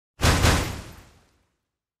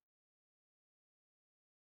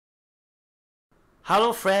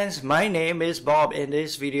Hello friends, my name is Bob. In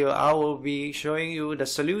this video, I will be showing you the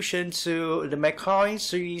solution to the Maclaurin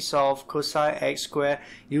series of cosine x squared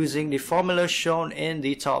using the formula shown in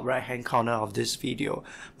the top right hand corner of this video.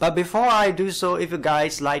 But before I do so, if you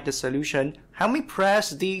guys like the solution, help me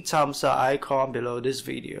press the thumbs up icon below this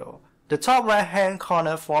video. The top right hand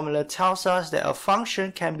corner formula tells us that a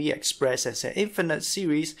function can be expressed as an infinite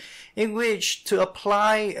series, in which to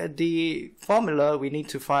apply the formula we need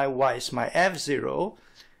to find what is my f0,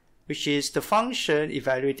 which is the function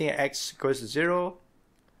evaluating at x equals to 0.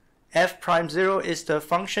 F prime 0 is the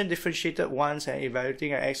function differentiated once and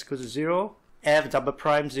evaluating at x equals to 0. F double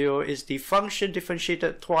prime 0 is the function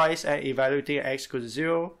differentiated twice and evaluating at x equals to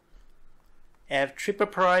 0. F triple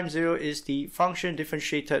prime 0 is the function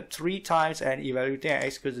differentiated 3 times and evaluating at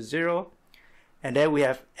x equals to 0. And then we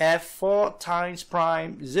have f4 times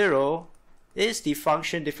prime 0 is the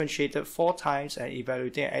function differentiated 4 times and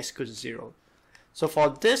evaluating at x equals to 0. So for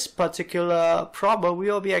this particular problem, we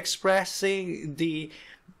will be expressing the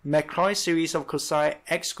Maclaurin series of cosine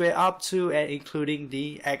x squared up to and including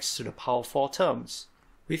the x to the power 4 terms.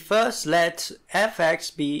 We first let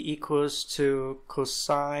fx be equals to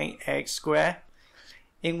cosine x squared,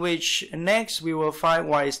 in which next we will find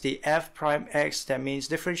what is the f prime x. That means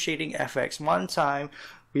differentiating fx one time,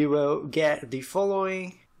 we will get the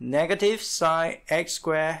following: negative sine x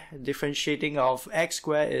squared, differentiating of x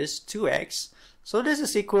squared is 2x. So this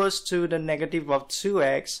is equals to the negative of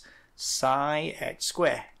 2x sine x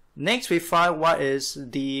squared. Next we find what is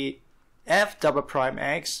the f double prime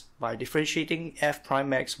x by differentiating f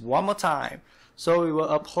prime x one more time. So we will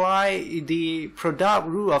apply the product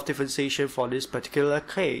rule of differentiation for this particular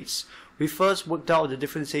case. We first worked out the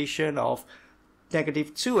differentiation of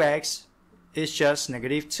negative 2x is just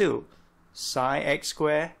negative 2 sine x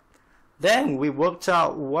squared. Then we worked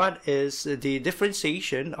out what is the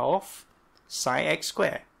differentiation of sine x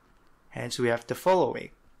squared. Hence we have the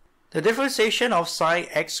following. The differentiation of sine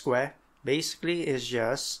x squared basically is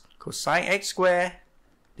just cosine x squared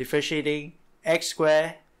differentiating x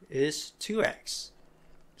squared is 2x.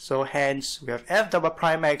 So hence we have f double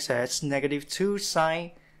prime x as negative 2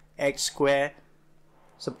 sine x squared,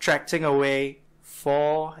 subtracting away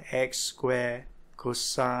 4x squared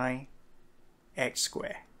cosine x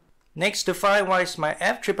squared. Next, to find what is my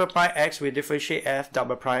f triple prime x, we differentiate f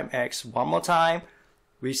double prime x one more time.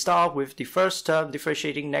 We start with the first term,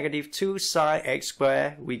 differentiating negative 2 sine x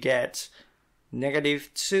squared, we get negative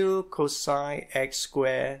 2 cosine x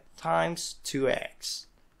squared times 2x.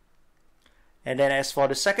 And then as for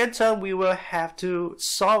the second term, we will have to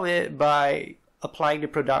solve it by applying the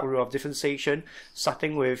product rule of differentiation,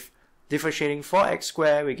 starting with differentiating 4x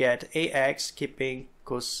squared, we get 8x, keeping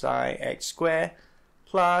cosine x squared,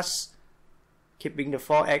 plus keeping the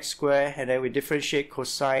 4x squared, and then we differentiate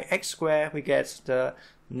cosine x squared, we get the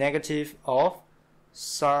negative of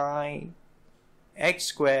sine x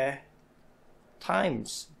squared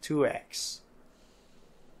times 2x.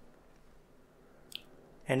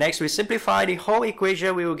 And next we simplify the whole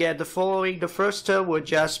equation, we will get the following. The first term will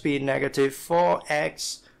just be negative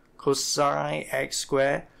 4x cosine x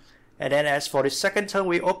squared. And then as for the second term,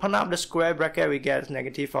 we open up the square bracket, we get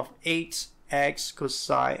negative of 8x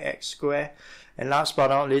cosine x squared. And last but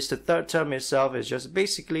not least, the third term itself is just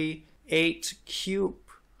basically 8 cubed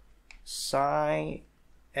sine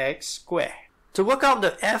x squared. To work out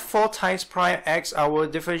the f4 times prime x, I will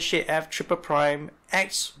differentiate f triple prime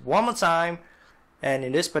x one more time. And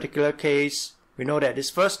in this particular case, we know that this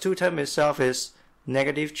first two term itself is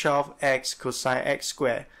negative 12x cosine x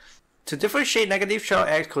squared. To differentiate negative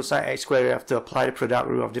 12x cosine x squared, we have to apply the product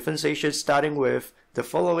rule of differentiation, starting with the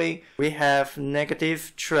following. We have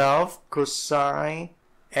negative 12 cosine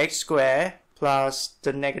x squared plus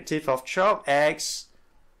the negative of 12x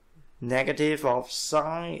negative of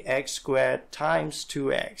sine x squared times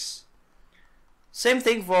 2x. Same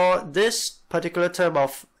thing for this particular term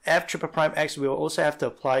of f triple prime x, we will also have to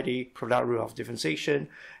apply the product rule of differentiation,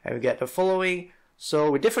 and we get the following. So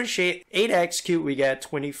we differentiate 8x cubed, we get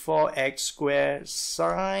 24x squared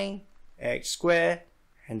sine x squared,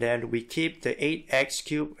 and then we keep the 8x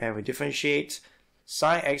cubed and we differentiate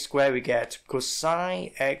sine x squared, we get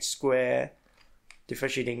cosine x squared,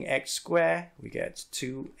 differentiating x squared, we get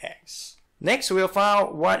 2x. Next, we'll find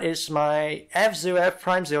out what is my f0, f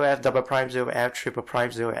prime 0, f double prime 0, f triple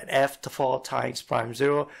prime 0, and f4 times prime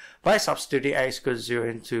 0 by substituting x equals 0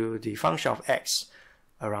 into the function of x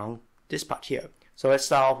around this part here. So let's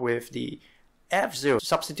start off with the f0.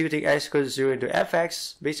 Substituting x equals 0 into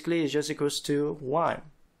fx, basically is just equals to 1.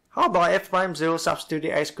 How about f prime 0,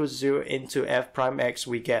 substituting x equals 0 into f prime x,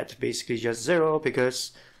 we get basically just 0,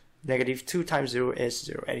 because negative 2 times 0 is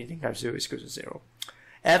 0. Anything times 0 is equal to 0.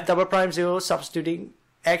 F double prime 0, substituting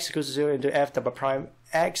x equals to 0 into f double prime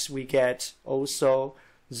x, we get also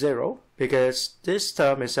 0, because this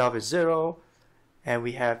term itself is 0, and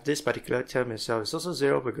we have this particular term itself is also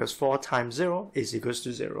 0, because 4 times 0 is equals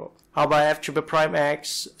to 0. How about f triple prime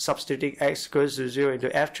x, substituting x equals to 0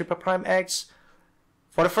 into f triple prime x?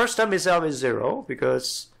 For the first term itself is 0,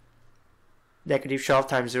 because negative 12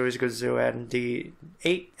 times 0 is equal to 0, and the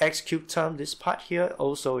 8x cubed term, this part here,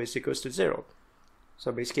 also is equals to 0.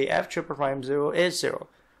 So basically f triple prime 0 is 0.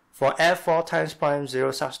 For f4 times prime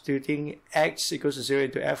 0, substituting x equals to 0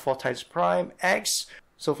 into f4 times prime x.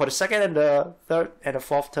 So for the second and the third and the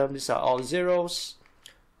fourth term, these are all zeros.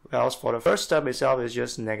 Whereas for the first term itself is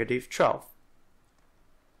just negative 12.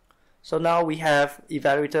 So now we have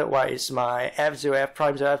evaluated what is my f0, f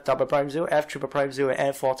prime 0, f double prime 0, f triple prime 0,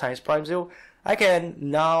 and f4 times prime 0. I can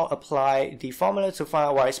now apply the formula to find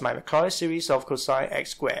out what is my Maclaurin series of cosine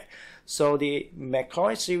x squared. So the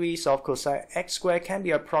Maclaurin series of cosine x squared can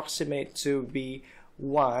be approximated to be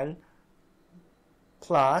 1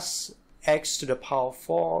 plus x to the power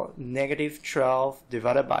 4 negative 12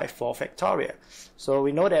 divided by 4 factorial. So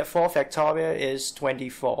we know that 4 factorial is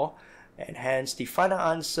 24, and hence the final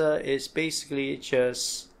answer is basically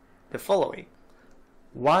just the following: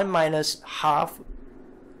 1 minus half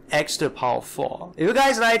x to the power 4. If you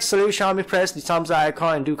guys like the solution, help me press the thumbs up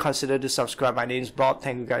icon and do consider to subscribe. My name is Bob.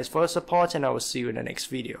 Thank you guys for your support, and I will see you in the next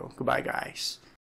video. Goodbye guys.